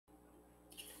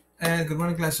And good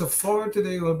morning, class. So for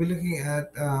today, we'll be looking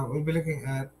at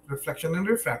reflection and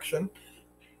refraction.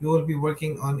 You will be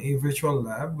working on a virtual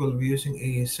lab. We'll be using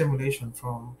a simulation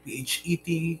from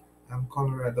PHET,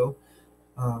 Colorado.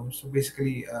 So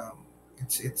basically,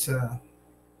 it's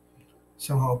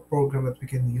somehow a program that we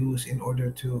can use in order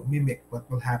to mimic what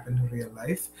will happen in real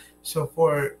life. So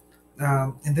for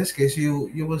in this case,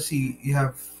 you will see you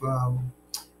have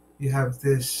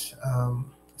this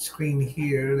screen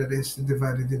here that is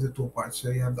divided into two parts.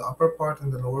 So you have the upper part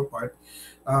and the lower part.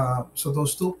 So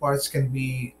those two parts can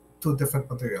be two different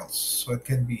materials. So it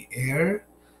can be air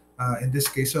in this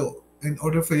case. So in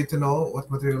order for you to know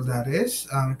what material that is,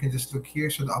 you can just look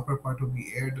here. So the upper part will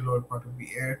be air, the lower part will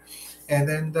be air, and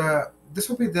then this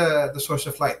will be the source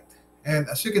of light. And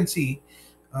as you can see,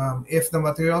 if the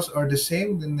materials are the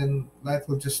same, then light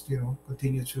will just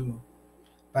continue to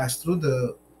pass through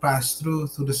the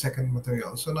second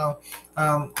material. So now,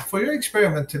 for your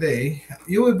experiment today,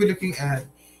 you will be looking at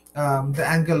the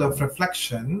angle of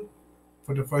reflection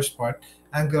for the first part.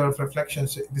 Angle of reflection.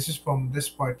 So this is from this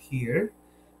part here,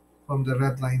 from the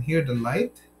red line here, the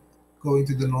light going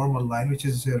to the normal line, which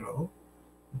is 0.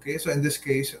 Okay, so in this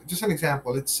case, just an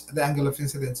example, it's the angle of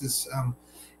incidence is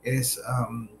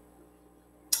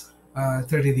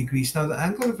 30 degrees. Now the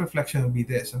angle of reflection will be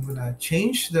this. I'm gonna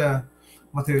change the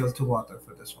material to water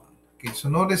for this one. Okay, so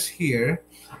notice here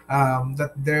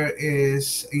that there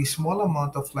is a small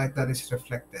amount of light that is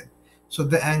reflected. So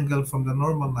the angle from the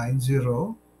normal line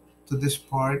 0 to this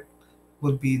part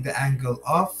will be the angle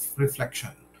of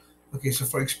reflection. Okay, so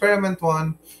for experiment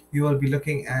one, you will be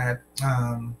looking at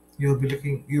you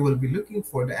will be looking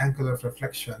for the angle of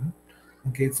reflection,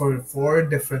 okay, for four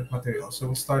different materials. So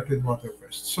we'll start with water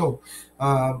first. So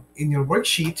in your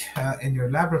worksheet, in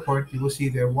your lab report, you will see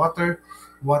there water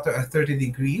at 30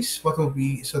 degrees. What will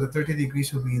be, so the 30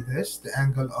 degrees will be this, the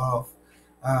angle of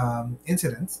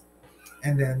incidence,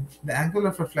 and then the angle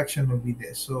of reflection will be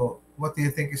this. So what do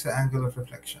you think is the angle of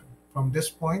reflection from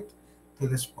this point to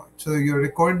this point? So you're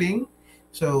recording,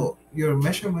 so your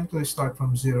measurement will start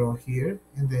from 0 here,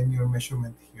 and then your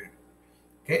measurement here.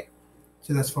 Okay,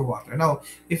 so that's for water. Now,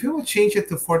 if you will change it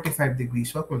to 45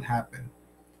 degrees, what will happen?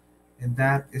 And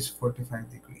that is 45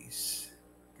 degrees.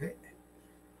 Okay.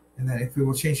 And then if we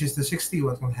will change this to 60,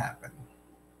 what will happen?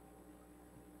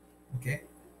 Okay.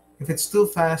 If it's too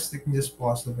fast, you can just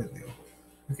pause the video.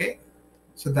 Okay.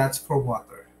 So that's for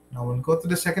water. Now we'll go to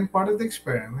the second part of the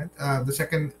experiment. The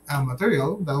second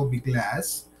material, that will be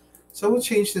glass. So we'll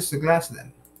change this to glass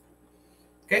then.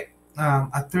 Okay.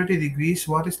 At 30 degrees,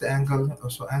 what is the angle?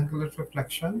 So angle of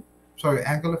reflection, sorry,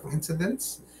 angle of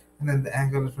incidence, and then the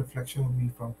angle of reflection will be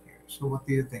from here. So what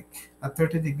do you think? At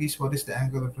 30 degrees, what is the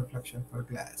angle of reflection for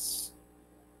glass?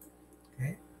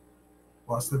 Okay,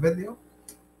 pause the video.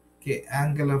 Okay,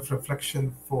 angle of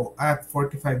reflection for at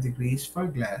 45 degrees for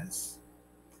glass,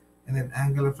 and then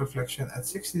angle of reflection at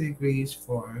 60 degrees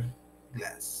for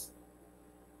glass.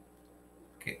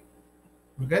 Okay,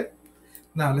 we're good?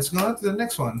 Now let's go on to the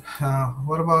next one.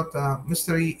 What about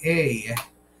mystery A?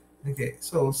 Okay,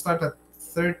 so we'll start at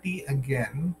 30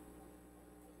 again.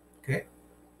 Okay,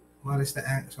 what is the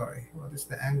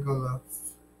angle of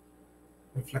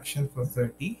reflection for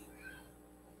 30?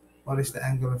 What is the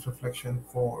angle of reflection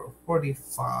for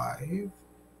 45?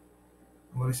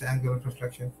 What is the angle of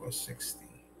reflection for 60?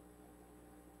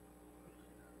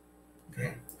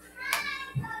 Okay.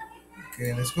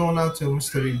 Okay, let's go now to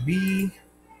mystery B.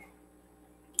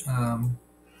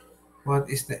 What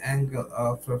is the angle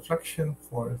of reflection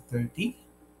for 30?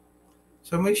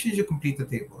 So make sure you complete the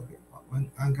table here.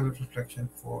 One angle of reflection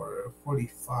for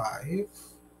 45,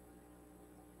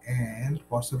 and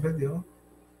pause the video.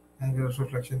 Angle of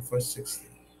reflection for 60.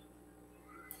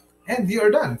 And you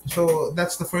are done. So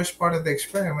that's the first part of the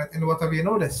experiment. And what have you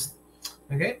noticed?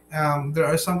 Okay, there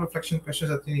are some reflection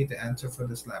questions that you need to answer for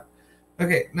this lab.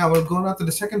 Okay, now we'll go now to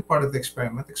the second part of the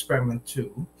experiment, experiment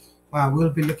 2.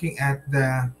 We'll be looking at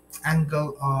the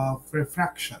angle of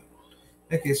refraction.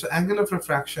 Okay, so angle of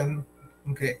refraction,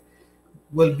 okay,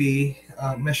 will be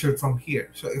measured from here.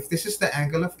 So if this is the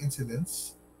angle of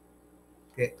incidence,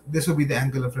 okay, this will be the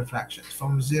angle of refraction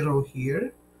from 0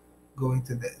 here going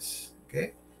to this.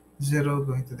 Okay, 0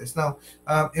 going to this. Now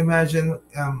imagine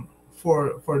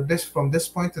for this, from this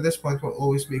point to this point, will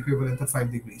always be equivalent to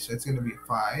 5 degrees. So it's going to be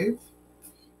 5,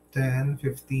 10,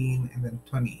 15, and then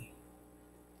 20.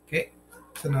 Okay,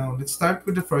 so now let's start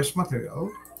with the first material.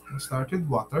 Let's start with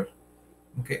water.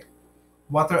 Okay,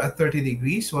 water at 30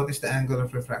 degrees, what is the angle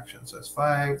of refraction? So it's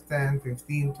 5, 10,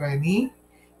 15, 20,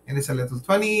 and it's a little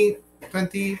 20,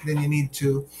 then you need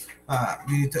to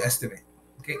estimate.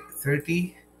 Okay,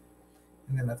 30,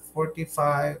 and then at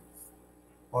 45,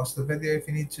 Pause the video if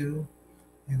you need to,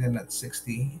 and then at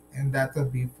 60, and that will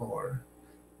be for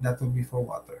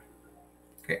water.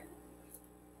 Okay.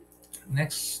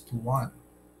 Next one.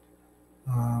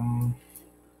 Um,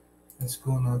 let's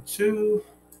go now to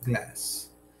glass.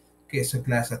 Okay, so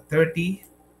glass at 30,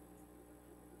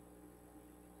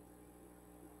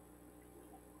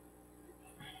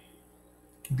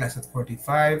 glass at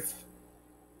 45,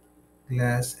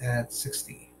 glass at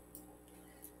 60.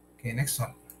 Okay, next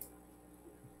one.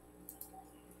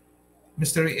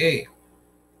 Mystery A.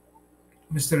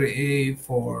 Mystery A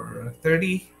for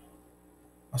 30.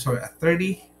 Oh, sorry, at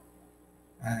 30,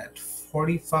 at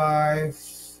 45,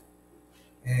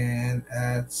 and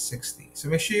at 60. So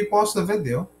make sure you pause the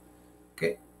video.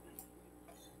 Okay.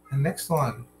 And next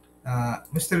one,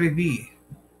 Mystery B.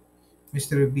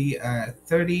 Mystery B at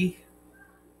 30,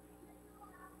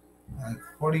 at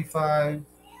 45,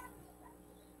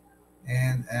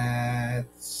 and at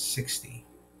 60.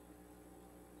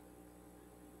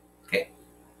 Okay.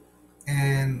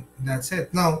 And that's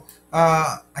it. Now,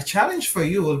 a challenge for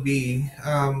you will be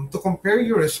to compare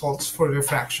your results for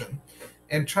refraction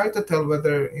and try to tell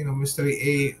whether mystery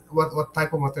A, what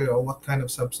type of material or what kind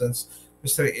of substance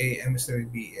mystery A and mystery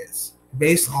B is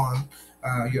based on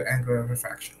your angular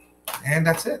refraction. And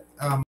that's it.